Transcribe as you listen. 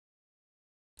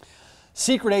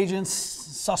Secret agents,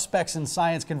 suspects, and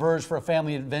science converge for a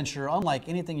family adventure unlike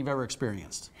anything you've ever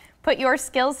experienced. Put your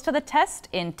skills to the test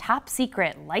in Top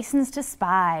Secret License to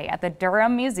Spy at the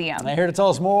Durham Museum. And here to tell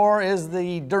us more is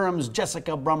the Durham's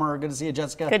Jessica Brummer. Good to see you,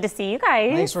 Jessica. Good to see you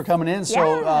guys. Thanks for coming in.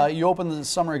 So you opened the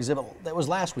summer exhibit. That was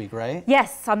last week, right?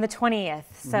 Yes, on the 20th.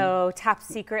 So Top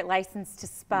Secret License to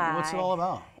Spy. What's it all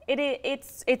about?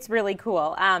 It's really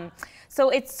cool. So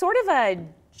it's sort of a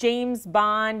James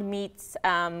Bond meets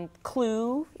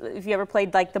Clue. If you ever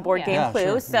played like the board game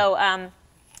Clue. Sure.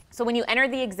 So when you enter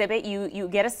the exhibit, you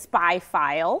get a spy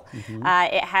file.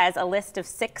 It has a list of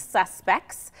 6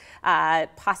 suspects,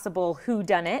 possible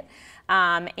whodunit.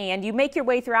 And you make your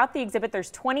way throughout the exhibit. There's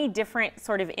 20 different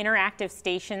sort of interactive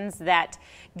stations that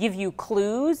give you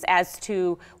clues as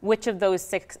to which of those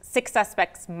six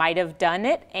suspects might have done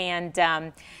it.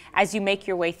 And as you make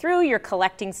your way through, you're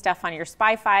collecting stuff on your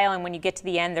spy file. And when you get to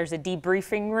the end, there's a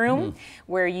debriefing room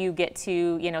where you get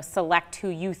to, select who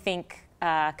you think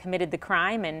committed the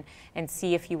crime and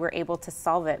see if you were able to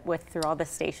solve it through all the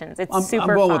stations. It's super fun.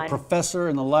 I'm going with Professor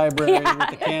in the library with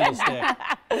the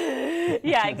candlestick.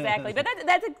 Yeah, exactly. But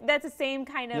that's the same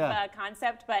kind of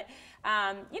concept. But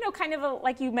kind of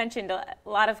like you mentioned, a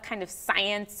lot of kind of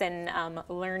science and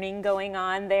learning going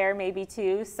on there, maybe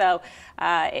too. So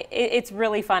it's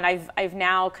really fun. I've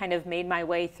now kind of made my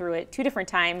way through it 2 different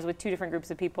times with 2 different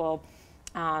groups of people.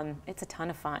 It's a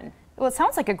ton of fun. Well, it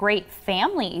sounds like a great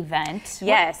family event.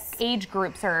 Yes. What age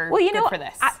groups are good for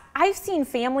this? I've seen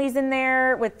families in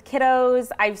there with kiddos.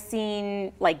 I've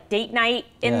seen like date night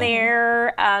in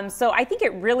there. So I think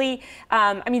it really,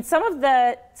 some of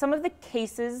the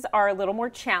cases are a little more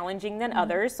challenging than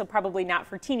others. So probably not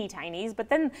for teeny tinies, but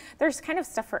then there's kind of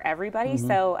stuff for everybody.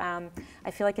 So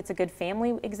I feel like it's a good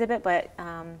family exhibit, but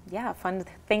a fun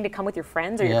thing to come with your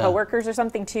friends or your coworkers or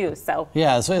something too. So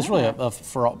so it's really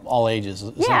for all ages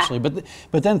essentially.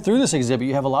 But then through this exhibit,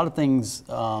 you have a lot of things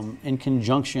in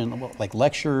conjunction, like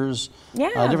lectures,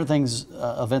 different things,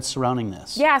 events surrounding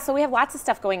this. Yeah, so we have lots of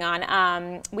stuff going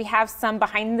on. We have some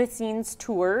behind the scenes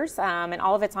tours, and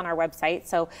all of it's on our website.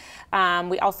 So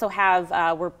we also have,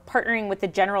 we're partnering with the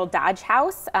General Dodge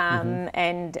House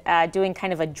and doing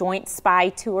kind of a joint spy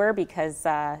tour because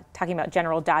talking about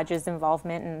General Dodge's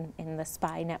involvement in the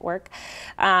spy network.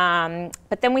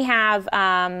 But then we have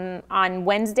on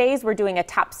Wednesdays, we're doing a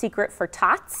Top Secret for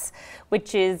Tots,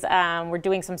 which is we're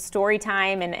doing some story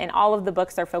time, and all of the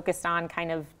books are focused on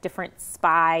kind of different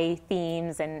spy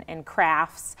themes and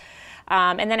crafts.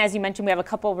 And then, as you mentioned, we have a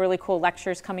couple of really cool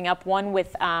lectures coming up. One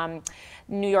with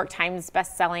New York Times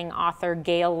bestselling author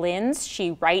Gail Lynds.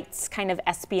 She writes kind of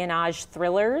espionage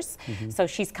thrillers. So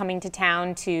she's coming to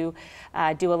town to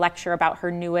do a lecture about her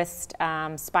newest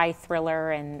spy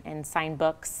thriller and sign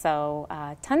books. So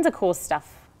tons of cool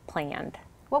stuff planned.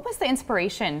 What was the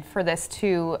inspiration for this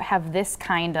to have this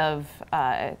kind of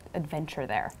adventure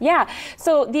there? Yeah,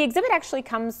 so the exhibit actually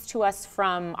comes to us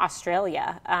from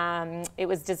Australia. It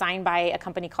was designed by a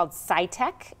company called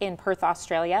SciTech in Perth,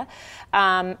 Australia.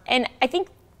 And I think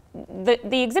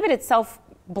the exhibit itself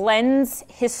blends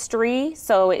history,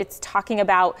 so it's talking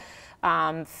about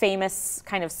famous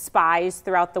kind of spies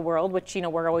throughout the world, which,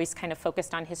 we're always kind of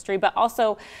focused on history, but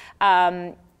also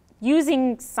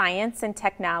using science and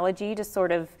technology to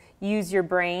sort of use your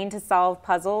brain to solve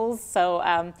puzzles.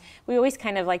 So we always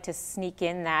kind of like to sneak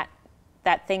in that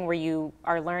thing where you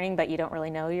are learning, but you don't really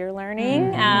know you're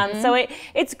learning. So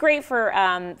it's great for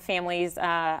families.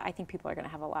 I think people are going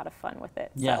to have a lot of fun with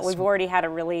it. Yes. So we've already had a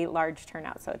really large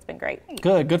turnout, so it's been great.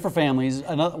 Good for families.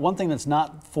 One thing that's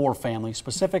not for families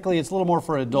specifically, it's a little more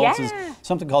for adults, is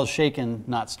something called Shaken,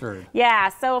 Not Stirred. Yeah,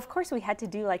 so of course we had to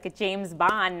do like a James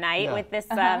Bond night with this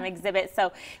exhibit.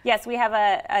 So yes, we have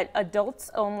a adults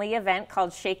only event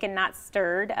called Shaken, Not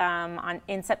Stirred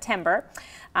in September.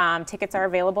 Tickets are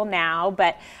available now,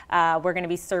 but we're going to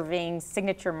be serving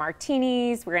signature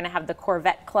martinis. We're going to have the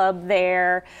Corvette Club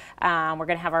there. We're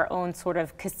going to have our own sort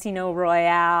of Casino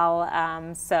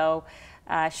Royale. So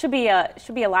should be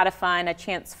a lot of fun, a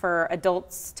chance for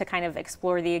adults to kind of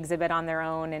explore the exhibit on their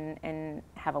own and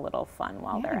have a little fun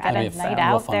while they're at it. Night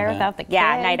out there without the kids.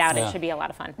 Yeah, night out. It should be a lot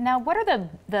of fun. Now, what are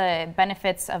the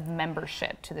benefits of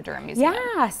membership to the Durham Museum?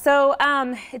 Yeah, so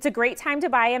it's a great time to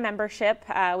buy a membership.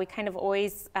 We kind of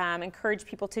always encourage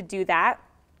people to do that.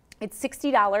 It's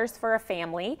 $60 for a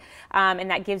family, and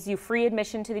that gives you free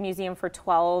admission to the museum for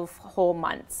 12 whole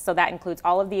months. So that includes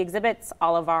all of the exhibits,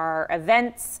 all of our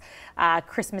events.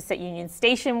 Christmas at Union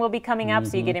Station will be coming up,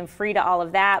 so you get in free to all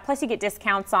of that. Plus you get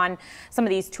discounts on some of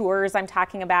these tours I'm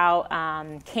talking about,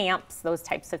 camps, those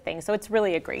types of things. So it's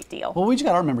really a great deal. Well, we just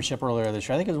got our membership earlier this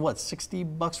year. I think it was, what,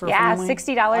 $60 for a yeah, family?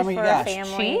 $60 for a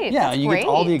family. Cheap. Yeah, That's you great. get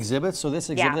all the exhibits. So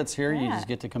this exhibit that's here, you just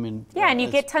get to come in. Yeah, and you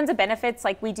get tons of benefits.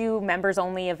 Like we do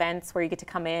members-only events where you get to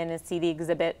come in and see the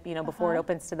exhibit, you know, before it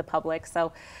opens to the public.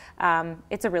 So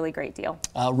it's a really great deal.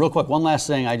 Real quick, one last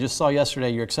thing. I just saw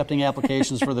yesterday you're accepting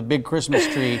applications for the big Christmas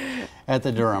tree at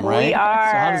the Durham, right? We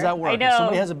are. So how does that work? I know. If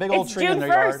somebody has a big old tree in their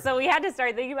yard. It's June 1st, so we had to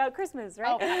start thinking about Christmas,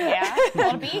 right? Oh, yeah.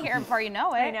 It'll be here before you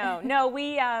know it. I know. No,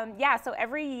 we, so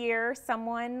every year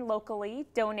someone locally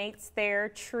donates their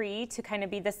tree to kind of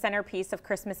be the centerpiece of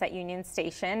Christmas at Union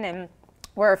Station. And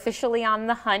we're officially on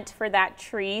the hunt for that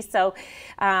tree. So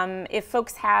if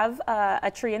folks have a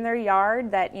tree in their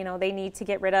yard that, you know, they need to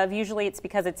get rid of, usually it's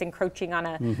because it's encroaching on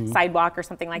a sidewalk or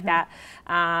something like that,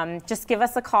 just give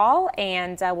us a call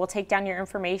and we'll take down your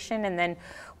information, and then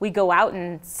we go out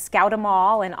and scout them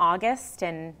all in August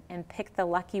and pick the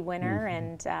lucky winner,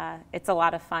 and it's a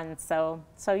lot of fun. So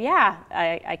yeah,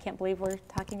 I can't believe we're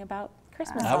talking about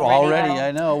Christmas already.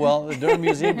 I know. Well, the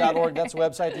DurhamMuseum.org, that's a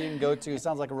website that you can go to. It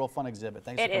sounds like a real fun exhibit.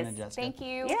 Thanks for coming in, Jessica. Thank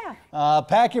you. Yeah.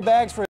 Pack your bags for